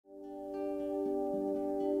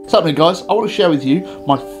What's happening, guys? I want to share with you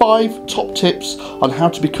my 5 top tips on how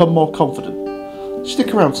to become more confident.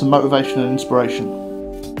 Stick around for some motivation and inspiration.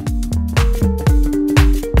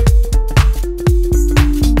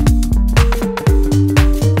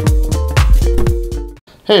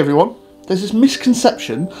 Hey everyone. There's this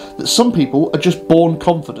misconception that some people are just born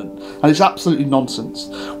confident, and it's absolutely nonsense.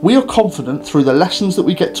 We are confident through the lessons that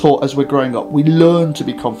we get taught as we're growing up. We learn to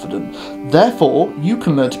be confident. Therefore, you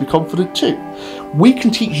can learn to be confident too. We can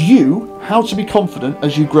teach you how to be confident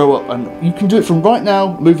as you grow up, and you can do it from right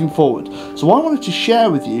now moving forward. So I wanted to share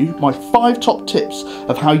with you my 5 top tips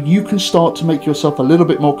of how you can start to make yourself a little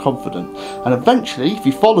bit more confident. And eventually, if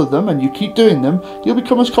you follow them and you keep doing them, you'll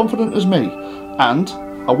become as confident as me. And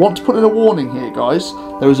I want to put in a warning here, guys.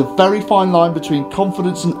 There is a very fine line between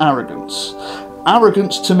confidence and arrogance.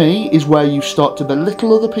 Arrogance to me is where you start to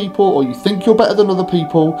belittle other people, or you think you're better than other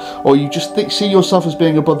people, or you just see yourself as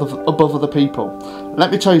being above other people.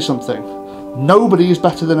 Let me tell you something. Nobody is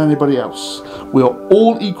better than anybody else. We are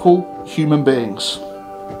all equal human beings.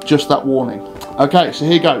 Just that warning. Okay, so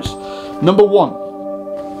here goes. Number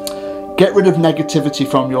 1. Get rid of negativity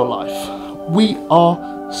from your life. We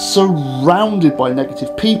are surrounded by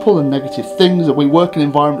negative people and negative things, and we work in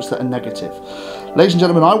environments that are negative. Ladies and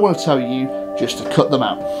gentlemen, I want to tell you just to cut them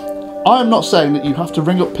out. I am not saying that you have to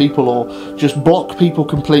ring up people or just block people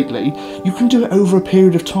completely. You can do it over a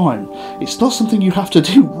period of time. It's not something you have to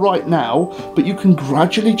do right now, but you can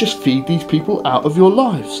gradually just feed these people out of your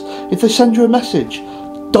lives. If they send you a message,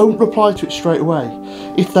 don't reply to it straight away.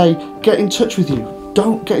 If they get in touch with you,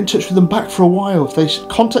 don't get in touch with them back for a while. If they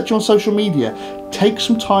contact you on social media, take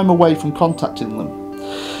some time away from contacting them.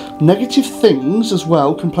 Negative things as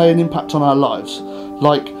well can play an impact on our lives,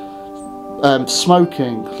 like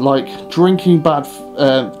smoking, like drinking bad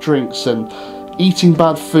drinks and eating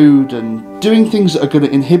bad food and doing things that are going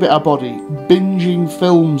to inhibit our body, binging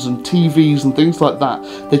films and TVs and things like that.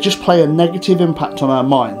 They just play a negative impact on our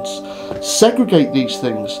minds. Segregate these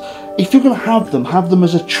things. If you're going to have them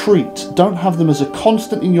as a treat. Don't have them as a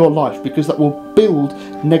constant in your life, because that will build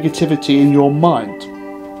negativity in your mind.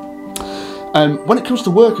 When it comes to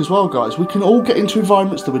work as well, guys, we can all get into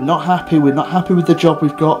environments that we're not happy with the job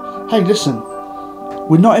we've got. Hey, listen,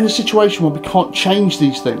 we're not in a situation where we can't change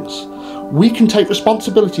these things. We can take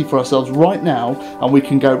responsibility for ourselves right now, and we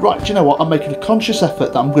can go, right, do you know what, I'm making a conscious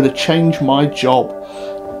effort that I'm going to change my job.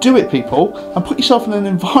 Do it, people, and put yourself in an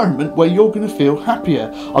environment where you're going to feel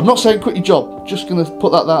happier. I'm not saying quit your job, just going to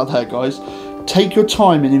put that out there, guys. Take your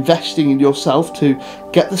time in investing in yourself to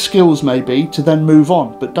get the skills maybe to then move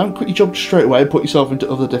on, but don't quit your job straight away and put yourself into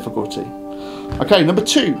other difficulty. Okay, number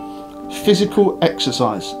 2, physical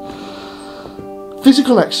exercise.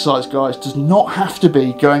 Physical exercise, guys, does not have to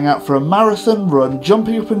be going out for a marathon run,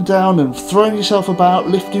 jumping up and down and throwing yourself about,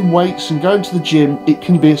 lifting weights and going to the gym. It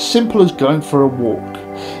can be as simple as going for a walk.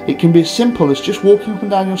 It can be as simple as just walking up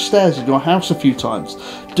and down your stairs in your house a few times,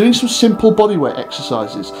 doing some simple bodyweight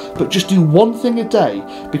exercises, but just do one thing a day,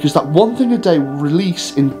 because that one thing a day will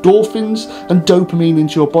release endorphins and dopamine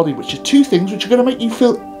into your body, which are 2 things which are going to make you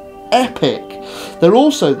feel epic. They're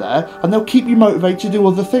also there, and they'll keep you motivated to do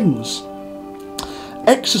other things.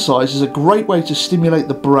 Exercise is a great way to stimulate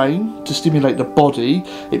the brain, to stimulate the body.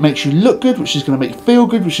 It makes you look good, which is going to make you feel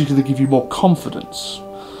good, which is going to give you more confidence.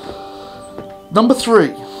 Number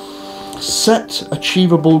 3, set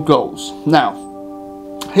achievable goals. Now,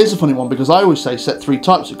 here's a funny one, because I always say set 3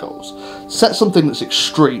 types of goals. Set something that's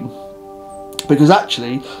extreme, because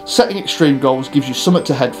actually setting extreme goals gives you something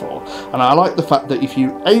to head for, and I like the fact that if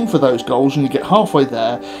you aim for those goals and you get halfway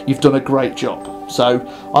there, you've done a great job. So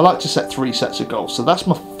I like to set 3 sets of goals. So that's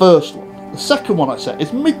my first one. The second one I set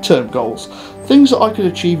is mid-term goals, things that I could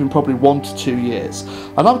achieve in probably 1 to 2 years,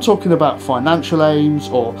 and I'm talking about financial aims,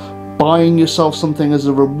 or buying yourself something as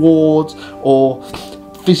a reward, or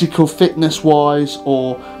physical fitness wise,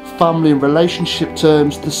 or family and relationship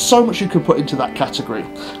terms. There's so much you can put into that category.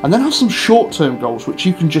 And then have some short-term goals which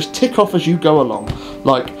you can just tick off as you go along,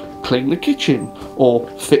 like clean the kitchen, or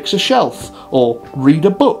fix a shelf, or read a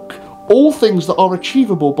book. All things that are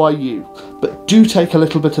achievable by you, but do take a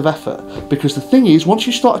little bit of effort, because the thing is, once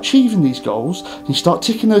you start achieving these goals and you start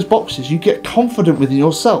ticking those boxes, you get confident within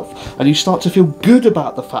yourself and you start to feel good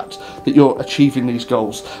about the fact that you're achieving these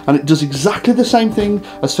goals. And it does exactly the same thing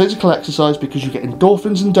as physical exercise, because you get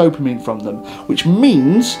endorphins and dopamine from them, which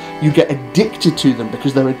means you get addicted to them,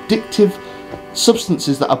 because they're addictive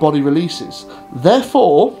substances that our body releases.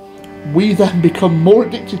 Therefore, we then become more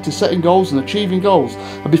addicted to setting goals and achieving goals,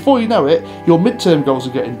 and before you know it, your mid-term goals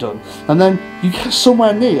are getting done, and then you get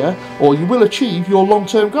somewhere near, or you will achieve your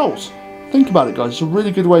long-term goals. Think about it, guys. It's a really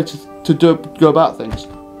good way to go about things.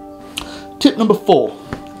 Tip number 4,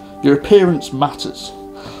 Your appearance matters.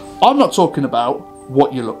 I'm not talking about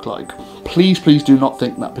what you look like. Please do not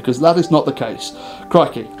think that, because that is not the case.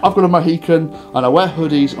 Crikey, I've got a Mohican and I wear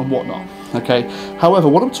hoodies and whatnot, okay? However,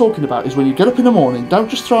 what I'm talking about is when you get up in the morning, don't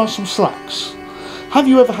just throw on some slacks. Have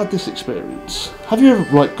you ever had this experience? Have you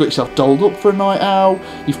ever got yourself dolled up for a night out?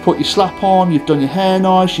 You've put your slap on, you've done your hair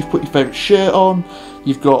nice, you've put your favourite shirt on,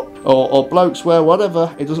 you've got, or blokes wear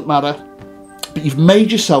whatever, it doesn't matter. But you've made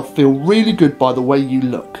yourself feel really good by the way you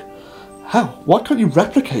look. How? Why can't you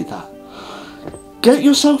replicate that? Get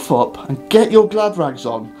yourself up and get your glad rags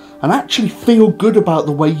on and actually feel good about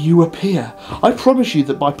the way you appear. I promise you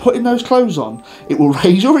that by putting those clothes on, it will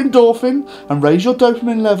raise your endorphin and raise your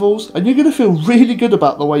dopamine levels, and you're going to feel really good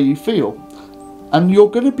about the way you feel. And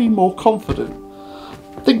you're going to be more confident.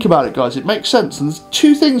 Think about it, guys, it makes sense. And there's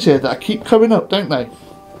two things here that keep coming up, don't they?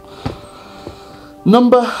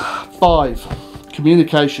 Number 5,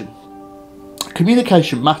 communication.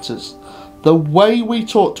 Communication matters. The way we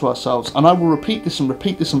talk to ourselves, and I will repeat this and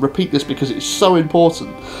repeat this and repeat this because it's so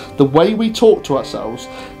important. The way we talk to ourselves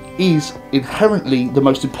is inherently the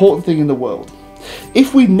most important thing in the world.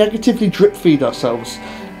 If we negatively drip feed ourselves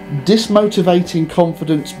dismotivating,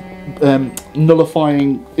 confidence,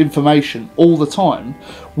 nullifying information all the time,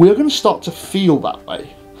 we're going to start to feel that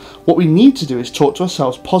way. What we need to do is talk to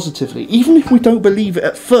ourselves positively. Even if we don't believe it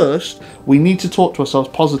at first, we need to talk to ourselves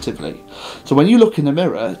positively. So when you look in the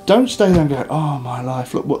mirror, don't stay there and go, oh my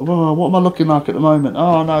life, look, what am I looking like at the moment?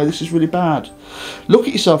 Oh no, this is really bad. Look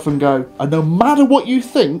at yourself and go, and no matter what you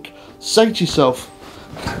think, say to yourself,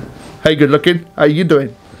 hey good looking, how you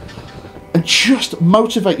doing? And just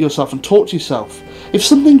motivate yourself and talk to yourself. If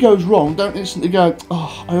something goes wrong, don't instantly go,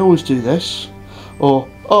 oh, I always do this. Or,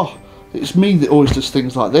 oh, it's me that always does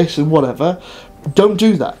things like this and whatever. Don't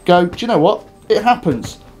do that. Go, do you know what? It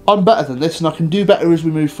happens. I'm better than this and I can do better as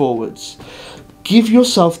we move forwards. Give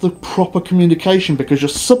yourself the proper communication, because your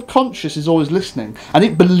subconscious is always listening and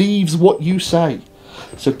it believes what you say.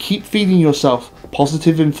 So keep feeding yourself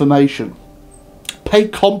positive information. Pay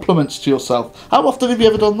compliments to yourself. How often have you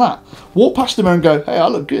ever done that? Walk past the mirror and go, hey, I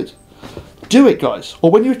look good. Do it, guys.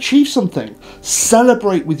 Or when you achieve something,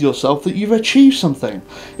 celebrate with yourself that you've achieved something.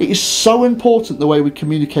 It is so important the way we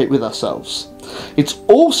communicate with ourselves. It's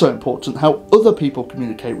also important how other people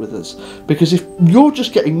communicate with us, because if you're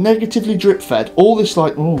just getting negatively drip fed all this,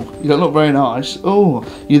 like, oh, you don't look very nice, oh,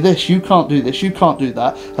 you're this, you can't do this, you can't do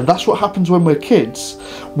that, and that's what happens when we're kids.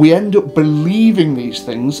 We end up believing these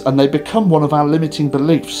things and they become one of our limiting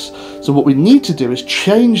beliefs. So what we need to do is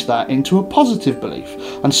change that into a positive belief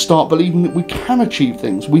and start believing that we can achieve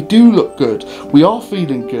things. We do look good, we are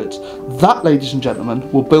feeling good. That, ladies and gentlemen,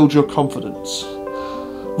 will build your confidence.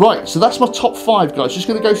 Right, so that's my top 5, guys. Just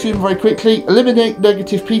going to go through them very quickly. Eliminate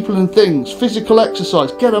negative people and things. Physical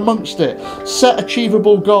exercise, get amongst it. Set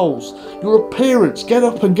achievable goals. Your appearance, get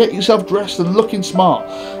up and get yourself dressed and looking smart.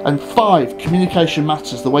 And 5, communication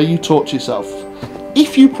matters, the way you talk to yourself.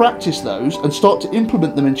 If you practice those and start to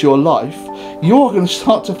implement them into your life, you are going to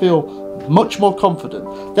start to feel much more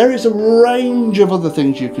confident. There is a range of other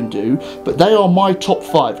things you can do, but they are my top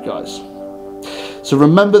 5, guys. So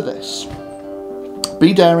remember this.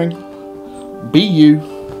 Be daring, be you,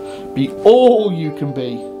 be all you can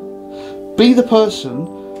be. Be the person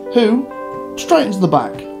who straightens the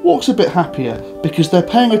back, walks a bit happier, because they're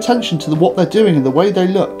paying attention to what they're doing and the way they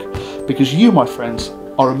look. Because you, my friends,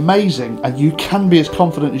 are amazing and you can be as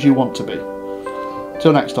confident as you want to be.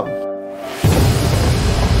 Till next time.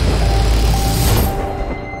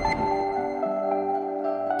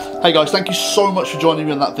 Hey guys, thank you so much for joining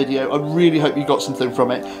me on that video. I really hope you got something from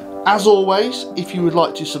it. As always, if you would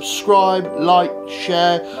like to subscribe, like,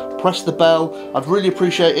 share, press the bell, I'd really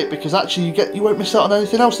appreciate it, because actually you won't miss out on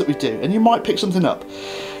anything else that we do, and you might pick something up.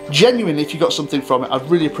 Genuinely, if you got something from it, I'd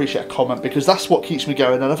really appreciate a comment, because that's what keeps me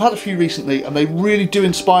going, and I've had a few recently and they really do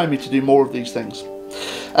inspire me to do more of these things.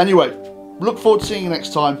 Anyway, look forward to seeing you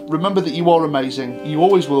next time. Remember that you are amazing, you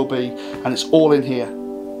always will be, and it's all in here.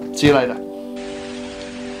 See you later.